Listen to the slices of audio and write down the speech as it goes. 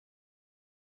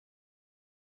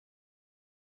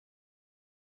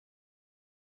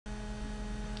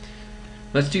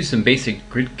Let's do some basic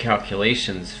grid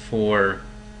calculations for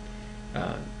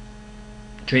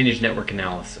drainage network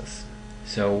analysis.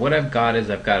 So what I've got is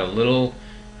I've got a little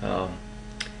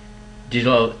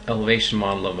digital elevation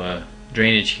model of a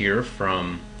drainage here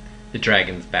from the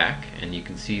Dragon's Back, and you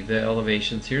can see the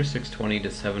elevations here, 620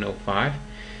 to 705.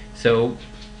 So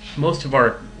most of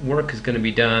our work is going to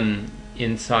be done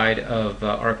inside of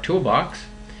Arc Toolbox,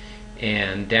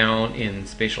 and down in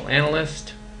Spatial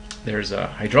Analyst there's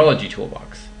a hydrology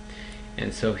toolbox.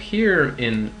 And so here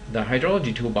in the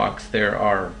hydrology toolbox there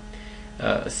are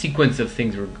a sequence of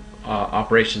things,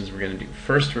 operations we're going to do.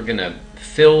 First we're going to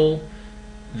fill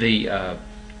the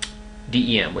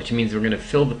DEM, which means we're going to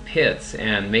fill the pits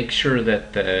and make sure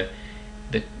that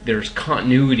there's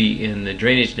continuity in the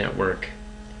drainage network,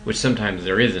 which sometimes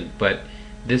there isn't, but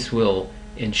this will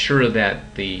ensure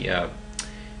that the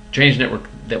drainage network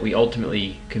that we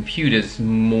ultimately compute is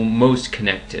most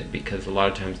connected, because a lot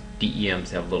of times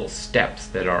DEMs have little steps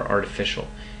that are artificial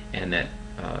and that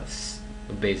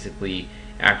basically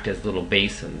act as little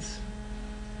basins.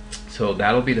 So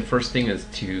that'll be the first thing, is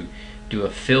to do a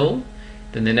fill.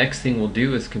 Then the next thing we'll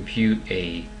do is compute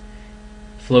a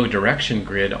flow direction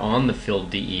grid on the filled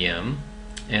DEM,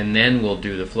 and then we'll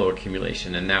do the flow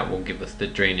accumulation, and that will give us the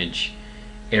drainage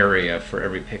area for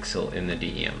every pixel in the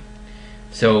DEM.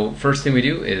 So first thing we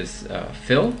do is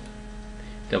fill,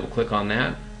 double click on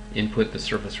that, input the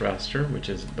surface raster, which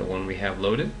is the one we have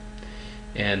loaded,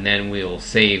 and then we'll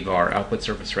save our output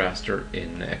surface raster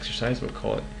in the exercise. We'll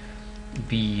call it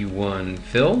B1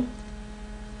 fill,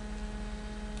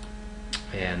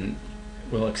 and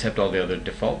we'll accept all the other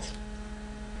defaults.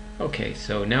 Okay,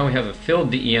 so now we have a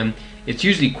filled DEM. It's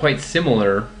usually quite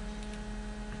similar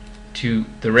to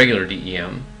the regular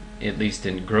DEM, at least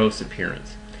in gross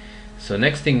appearance. So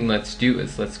next thing let's do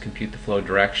is let's compute the flow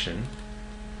direction.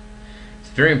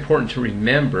 It's very important to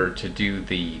remember to do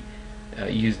the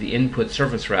use the input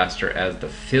surface raster as the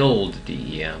filled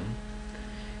DEM,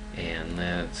 and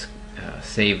let's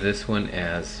save this one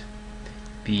as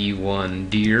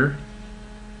B1 deer,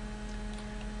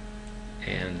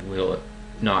 and we'll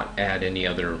not add any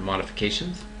other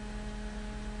modifications.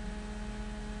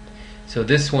 So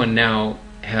this one now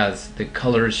has the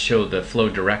colors show the flow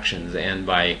directions, and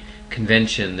by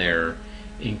convention they're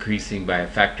increasing by a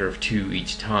factor of 2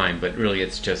 each time, but really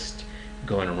it's just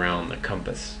going around the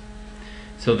compass.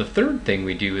 So the third thing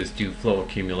we do is do flow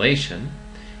accumulation,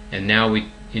 and now we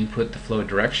input the flow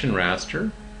direction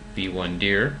raster, B1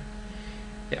 deer,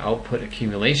 the output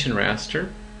accumulation raster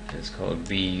is called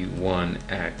B1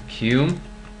 accum,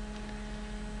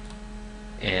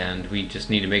 and we just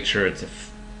need to make sure it's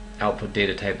output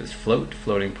data type is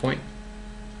floating point.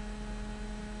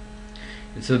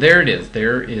 And so there it is.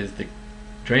 There is the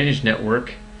drainage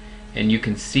network, and you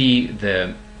can see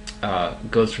the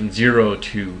goes from 0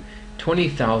 to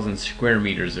 20,000 square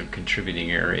meters of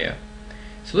contributing area.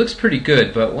 So it looks pretty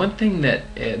good, but one thing that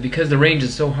because the range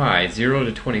is so high, 0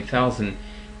 to 20,000,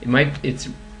 it's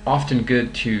often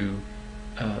good to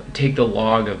take the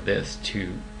log of this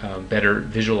to better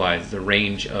visualize the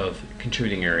range of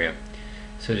contributing area.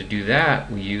 So to do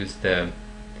that, we use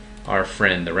our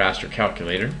friend, the Raster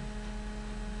Calculator.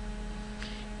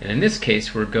 And in this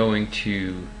case, we're going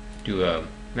to do a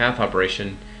math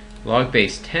operation, log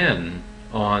base 10,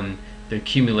 on the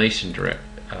accumulation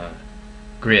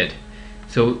grid.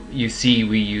 So you see,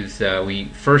 we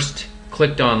first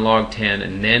clicked on log 10,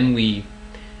 and then we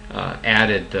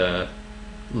added the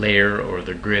layer or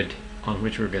the grid on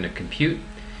which we're going to compute.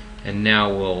 And now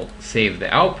we'll save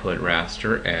the output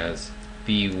raster as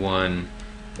B1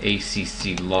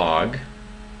 ACC log,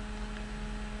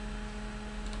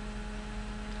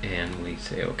 and we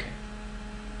say OK.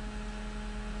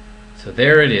 So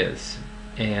there it is.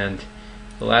 And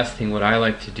the last thing, what I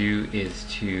like to do is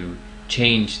to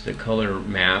change the color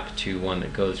map to one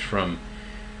that goes from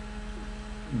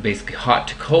basically hot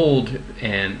to cold,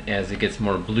 and as it gets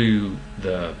more blue,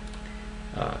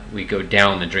 we go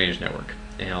down the drainage network.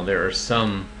 Now there are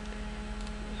some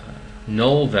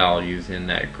null values in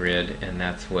that grid, and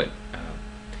that's what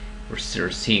we're sort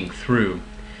of seeing through.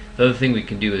 The other thing we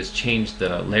can do is change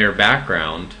the layer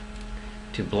background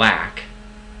to black,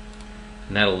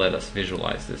 and that'll let us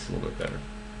visualize this a little bit better.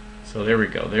 So there we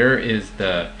go. There is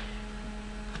the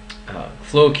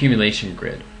flow accumulation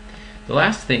grid. The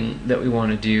last thing that we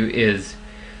want to do is,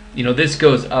 this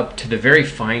goes up to the very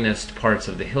finest parts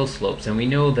of the hill slopes, and we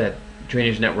know that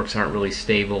drainage networks aren't really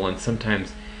stable, and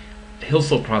sometimes hill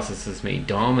slope processes may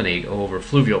dominate over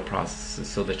fluvial processes.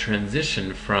 So the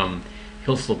transition from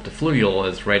hill slope to fluvial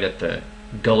is right at the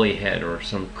gully head or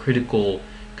some critical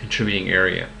contributing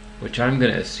area, which I'm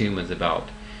going to assume is about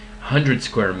 100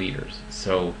 square meters.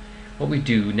 So what we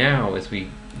do now is we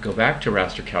go back to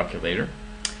Raster Calculator,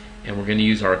 and we're going to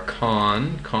use our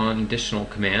conditional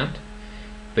command.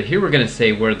 But here we're going to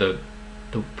say where the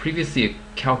previously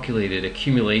calculated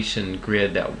accumulation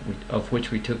grid of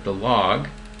which we took the log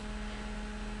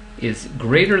is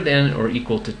greater than or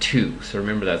equal to 2. So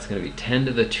remember, that's going to be 10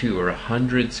 to the 2, or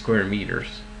 100 square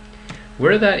meters.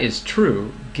 Where that is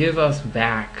true, give us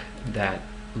back that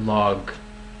log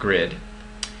grid,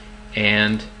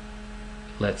 and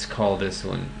let's call this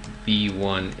one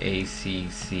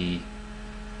V1ACC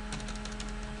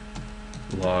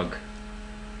log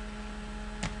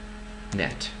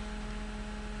net.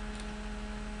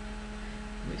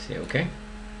 Let me say OK.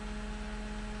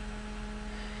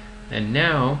 And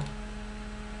now,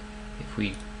 if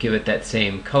we give it that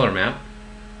same color map,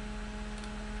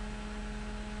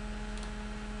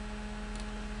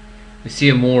 we see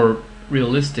a more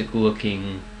realistic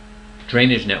looking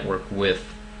drainage network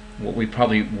with what we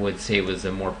probably would say was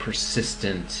a more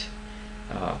persistent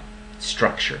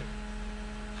structure.